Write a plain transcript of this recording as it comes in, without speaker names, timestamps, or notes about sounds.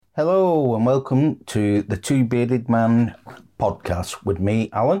Hello and welcome to the Two Bearded Man podcast with me,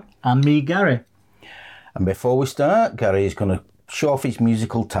 Alan. And me, Gary. And before we start, Gary is going to show off his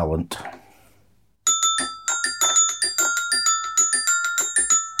musical talent.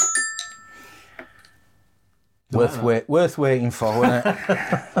 Worth waiting for, isn't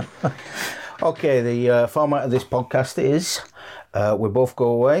it? Okay, the format of this podcast is we both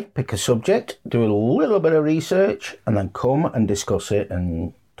go away, pick a subject, do a little bit of research, and then come and discuss it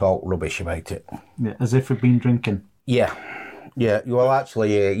and talk rubbish about it. Yeah, as if we've been drinking. Yeah. Well,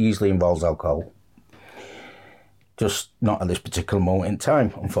 actually, it usually involves alcohol. Just not at this particular moment in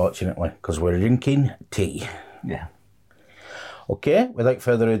time, unfortunately, because we're drinking tea. Yeah. Okay, without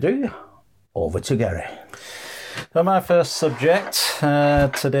further ado, over to Gary. So my first subject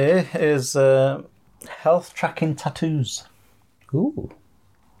today is health tracking tattoos. Ooh.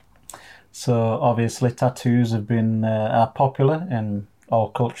 So obviously tattoos have been are popular in all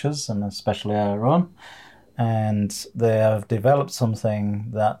cultures and especially our own, and they have developed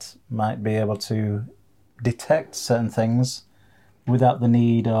something that might be able to detect certain things without the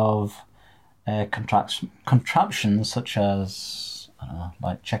need of contraptions such as, I don't know,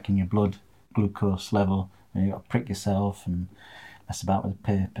 like checking your blood glucose level. You've got to prick yourself and mess about with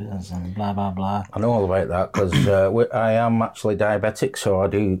papers and blah, blah, blah. I know all about that because I am actually diabetic, so I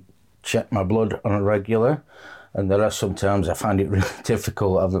do check my blood on a regular. And there are sometimes I find it really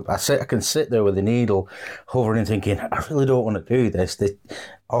difficult. I can sit there with a needle hovering thinking, I really don't want to do this.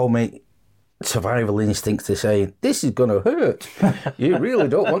 All my survival instincts are saying, this is going to hurt. You really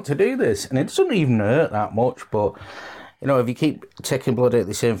don't want to do this. And it doesn't even hurt that much. But, you know, if you keep taking blood out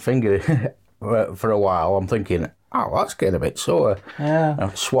the same finger for a while, I'm thinking, oh, that's getting a bit sore. Yeah.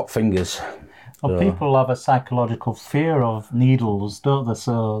 I swap fingers. Well, people have a psychological fear of needles, don't they?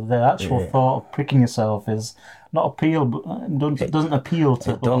 So the actual thought of pricking yourself is not doesn't appeal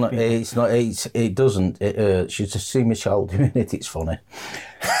to it. It doesn't. It hurts. You just see Michelle doing it. It's funny.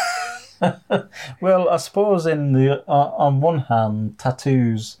 Well, I suppose on one hand,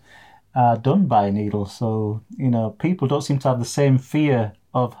 tattoos are done by a needle, so people don't seem to have the same fear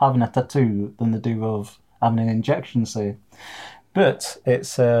of having a tattoo than they do of having an injection, say. But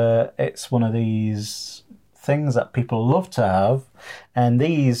it's one of these things that people love to have, and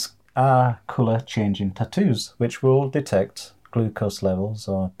these are colour-changing tattoos, which will detect glucose levels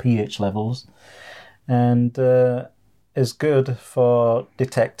or pH levels, and is good for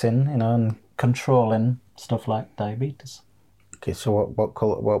detecting, and controlling stuff like diabetes. Okay, so what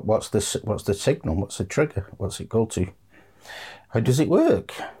colour? What's the signal? What's the trigger? What's it go to? How does it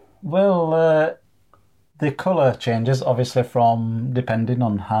work? Well, the colour changes obviously from depending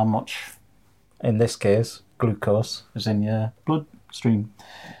on how much, in this case, glucose is in your bloodstream.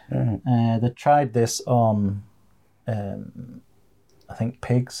 They tried this on, I think,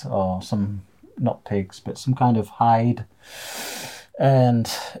 pigs or not pigs, but some kind of hide, and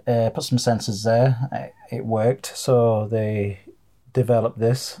put some sensors there. It worked, so they developed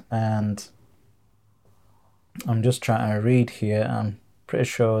this, and I'm just trying to read here. I'm pretty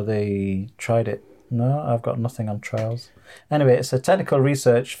sure they tried it. No, I've got nothing on trials. Anyway, it's a technical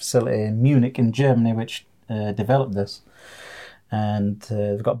research facility in Munich in Germany which developed this, and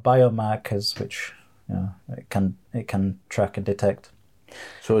they've got biomarkers which it can track and detect.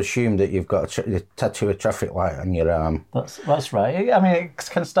 So assume that you've got a tattoo a traffic light on your arm. That's right. I mean, it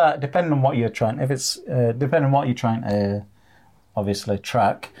can start depending on what you're trying. If it's depending on what you're trying to obviously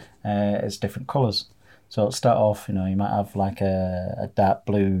track, it's different colours. So it'll start off. You might have like a dark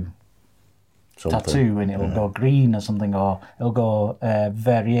blue tattoo, and it'll go green or something, or it'll go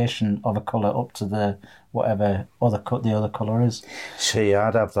variation of a colour up to the whatever the other colour is. See,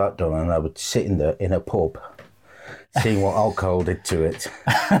 I'd have that done, and I would sit in a pub, seeing what alcohol did to it.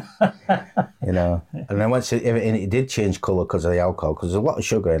 And then once it did change colour because of the alcohol, because there's a lot of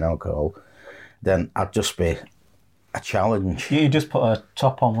sugar in alcohol, then I'd just be a challenge. You just put a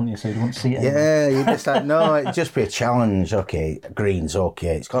top on, wouldn't you, so you wouldn't see it anymore. Yeah, you just like, no, it'd just be a challenge. Okay, green's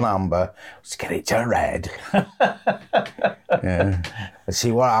okay, it's gone amber, let's get it to red. Yeah, let's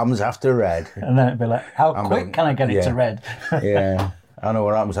see what happens after red. And then it'd be like, how quick can I get it to red? Yeah, I know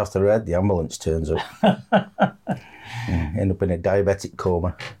what happens after red, the ambulance turns up. End up in a diabetic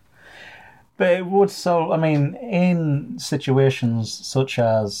coma. But it would in situations such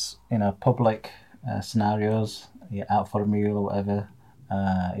as, public scenarios, you're out for a meal or whatever,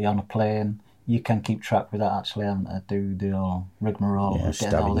 you're on a plane, you can keep track without actually having to do the whole rigmarole of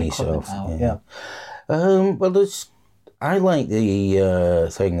getting all the equipment out. Yeah. Well, I like the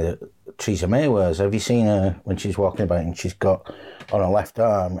thing that Theresa May wears. Have you seen her when she's walking about and she's got on her left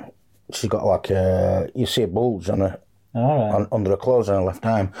arm, she's got like you see a bulge on All right. under the clothes on the left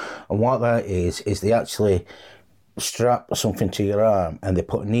arm. And what that is they actually strap something to your arm and they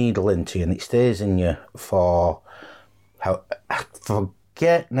put a needle into you and it stays in you for, I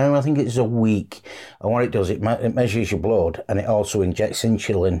forget now, I think it's a week. And what it does, it measures your blood and it also injects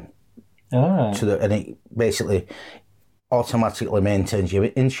insulin All right. and it basically automatically maintains your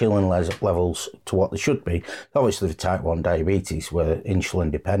insulin levels to what they should be. Obviously, for type 1 diabetes, where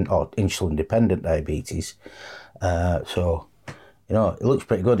insulin dependent diabetes. So, it looks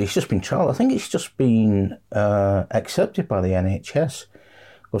pretty good. It's just been trialled. I think it's just been accepted by the NHS.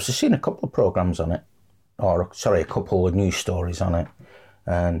 I've seen a couple of programmes on it, a couple of news stories on it.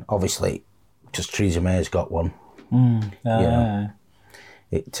 And obviously, just Theresa May's got one.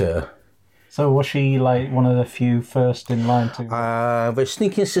 So was she like one of the few first in line to? I have a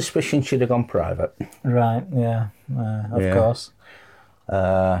sneaking suspicion she'd have gone private. Right, yeah, of course.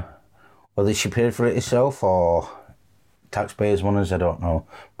 Whether she paid for it herself or taxpayers' monies, I don't know.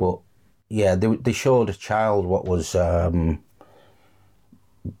 But yeah, they showed a child what was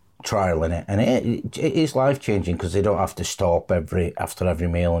trialing it, and it is life changing because they don't have to stop after every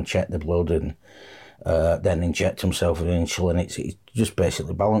meal and check the blood and then inject themselves with insulin. It just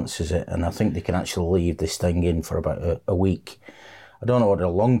basically balances it, and I think they can actually leave this thing in for about a week. I don't know what the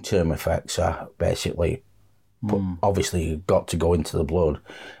long-term effects are, basically. But obviously, you've got to go into the blood,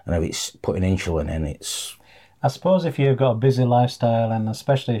 and if it's putting insulin in, it's... I suppose if you've got a busy lifestyle, and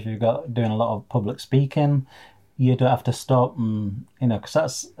especially if you've got doing a lot of public speaking, you don't have to stop and, because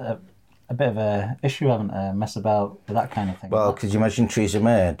that's a bit of a issue, having to mess about with that kind of thing. Well, could you imagine Theresa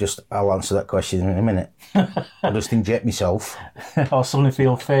May? I'll answer that question in a minute. I'll just inject myself. Or suddenly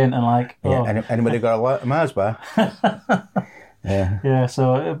feel faint and like, oh. Yeah, anybody got a Mars bar? Yeah. Yeah,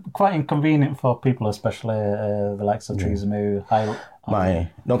 so quite inconvenient for people, especially the likes of Theresa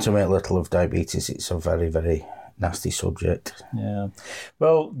May. Not to make little of diabetes, it's a very, very nasty subject. Yeah.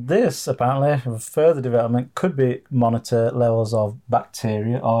 Well, this apparently, further development, could monitor levels of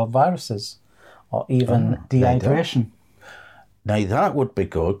bacteria or viruses, or even dehydration. Now that would be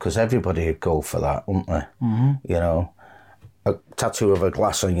good because everybody would go for that, wouldn't they? Mm-hmm. A tattoo of a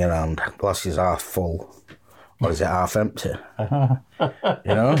glass on your hand. Glass is half full, or is it half empty?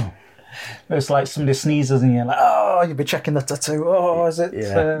 It's like somebody sneezes and you're like, oh, you'll be checking the tattoo. Oh, is it?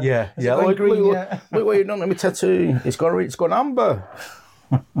 Yeah. Look what you've done to my tattoo. It's gone amber.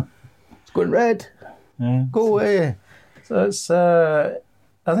 It's going red. Yeah. Go away. So it's, I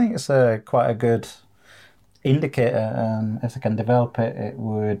think it's quite a good indicator, and if they can develop it, it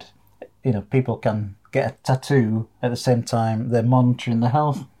would, people can get a tattoo at the same time they're monitoring their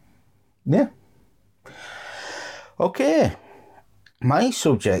health. Yeah. Okay. My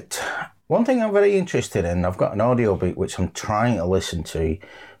subject, one thing I'm very interested in, I've got an audiobook which I'm trying to listen to,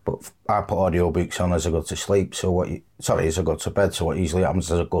 but I put audiobooks on as I go to sleep, as I go to bed, so what usually happens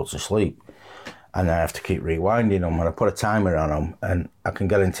is I go to sleep, and I have to keep rewinding them, and I put a timer on them, and I can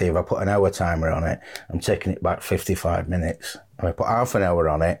guarantee if I put an hour timer on it, I'm taking it back 55 minutes. If I put half an hour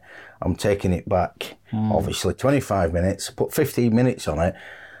on it, I'm taking it back, obviously 25 minutes, put 15 minutes on it,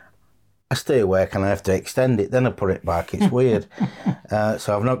 I stay awake and I have to extend it, then I put it back. It's weird.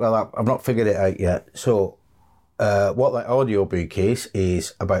 So I've not got that. I've not figured it out yet. So what that audiobook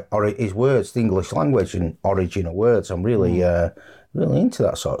is about is words, the English language and origin of words. I'm really really into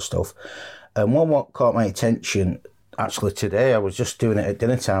that sort of stuff. And what caught my attention actually today, I was just doing it at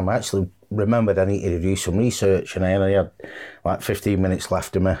dinner time. I actually remembered I needed to do some research, and I only had like 15 minutes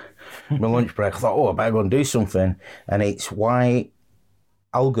left of my lunch break. I thought, I better go and do something. And it's why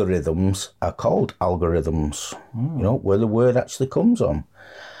algorithms are called algorithms, where the word actually comes on.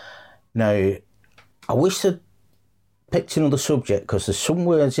 Now, I wish I'd picked another subject because there's some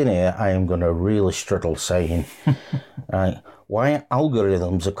words in here I am going to really struggle saying. Right? Why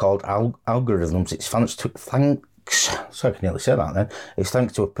algorithms are called algorithms, it's sorry, I can nearly say that then. It's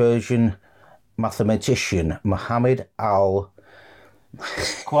thanks to a Persian mathematician, Muhammad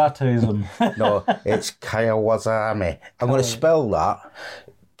Khwarizm. No, it's Khwarizmi. I'm going to spell that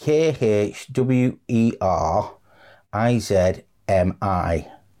Khwerizmi.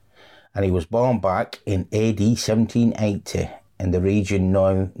 And he was born back in AD 1780 in the region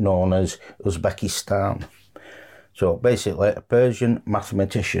now known as Uzbekistan. So basically, a Persian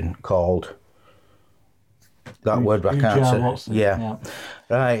mathematician called that word I can't say. Yeah.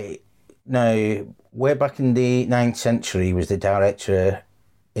 Right. Now, way back in the 9th century, he was the director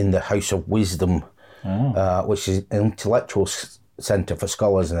in the House of Wisdom, which is an intellectual centre for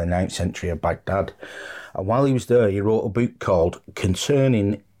scholars in the 9th century of Baghdad. And while he was there, he wrote a book called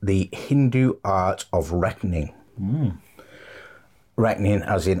Concerning the Hindu Art of Reckoning. Reckoning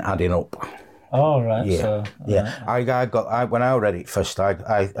as in adding up. Oh, right. Yeah, So, yeah. When I read it first,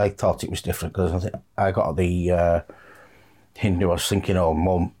 I thought it was different because I got the Hindu. I was thinking, oh,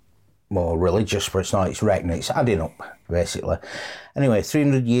 more religious, but it's not. It's reckoning. It's adding up, basically. Anyway,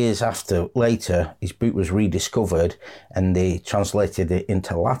 300 years later, his book was rediscovered, and they translated it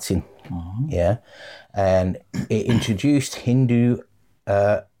into Latin. Yeah, and it introduced Hindu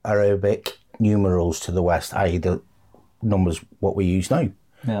Arabic numerals to the West, i.e., the numbers what we use now.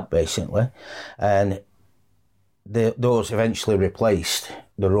 Yeah. Basically, and those eventually replaced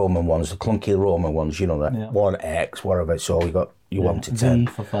the Roman ones, the clunky Roman ones. You know that 1x, whatever. So you got your 1 to 10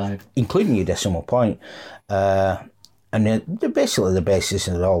 for 5, including your decimal point. And they're basically the basis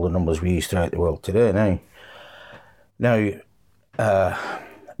of all the numbers we use throughout the world today. Now,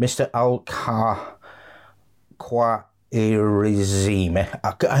 Mr. Al-Khwarizmi,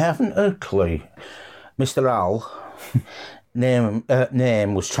 I haven't a clue. Mr. Al.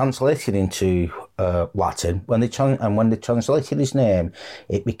 Name was translated into Latin. When they translated his name,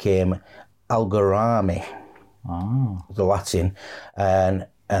 it became Algorami, the Latin, and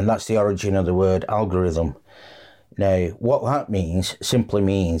that's the origin of the word algorithm. Now, what that simply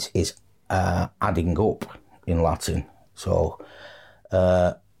means is adding up in Latin. So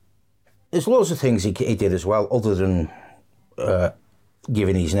there's loads of things he did as well, other than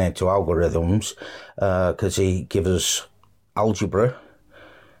giving his name to algorithms, because he gives us algebra,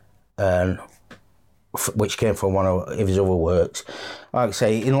 and which came from one of his other works. Like I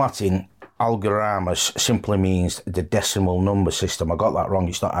say, in Latin, algoramus simply means the decimal number system. I got that wrong.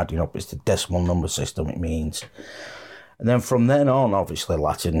 It's not adding up. It's the decimal number system it means. And then from then on, obviously,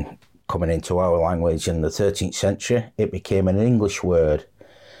 Latin coming into our language in the 13th century, it became an English word.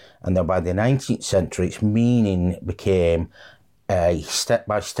 And then by the 19th century, its meaning became a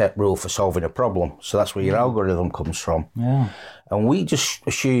step-by-step rule for solving a problem. So that's where your algorithm comes from. Yeah. And we just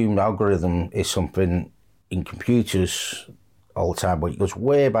assume algorithm is something in computers all the time, but it goes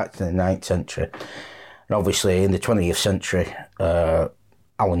way back to the 9th century. And obviously in the 20th century,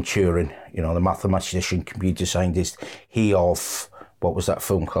 Alan Turing, the mathematician, computer scientist, what was that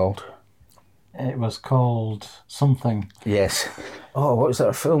film called? It was called something. Yes. Oh, what was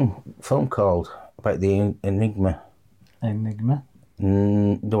that film called? About the Enigma. Enigma?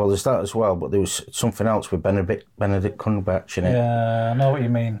 Well, there's that as well, but there was something else with Benedict Cumberbatch in it. Yeah, I know what you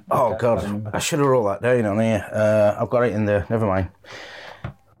mean. Oh, God, I should have wrote that down on here. I've got it in there, never mind.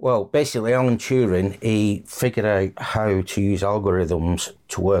 Well, basically, Alan Turing, he figured out how to use algorithms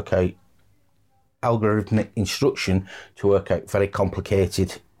to work out algorithmic instruction to work out very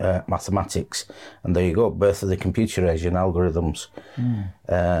complicated mathematics. And there you go, birth of the computer age and algorithms.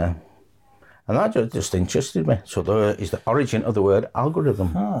 And that just interested me. So there is the origin of the word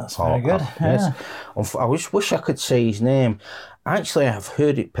algorithm. Oh, that's very good. Yes. I wish I could say his name. Actually, I've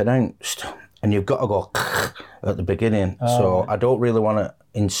heard it pronounced, and you've got to go at the beginning. So I don't really want to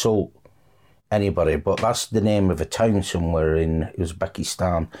insult anybody, but that's the name of a town somewhere in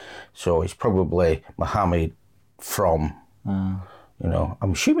Uzbekistan. So it's probably Mohammed from, I'm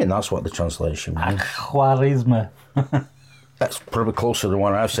assuming that's what the translation means. Khwarizmi. That's probably closer than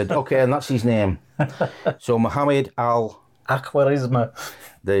what I've said. Okay, and that's his name. So Mohammed Al-Khwarizmi.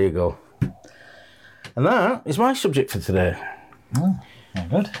 There you go. And that is my subject for today. Oh, very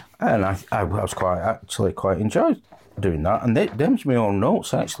good. And I was quite enjoyed doing that. And them's my own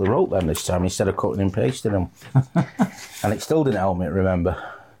notes. I actually wrote them this time instead of cutting and pasting them. And it still didn't help me to remember.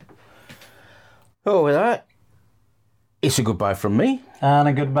 Oh, with that, it's a goodbye from me. And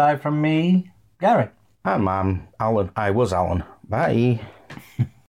a goodbye from me, Gary. And I'm Alan. I was Alan. Bye.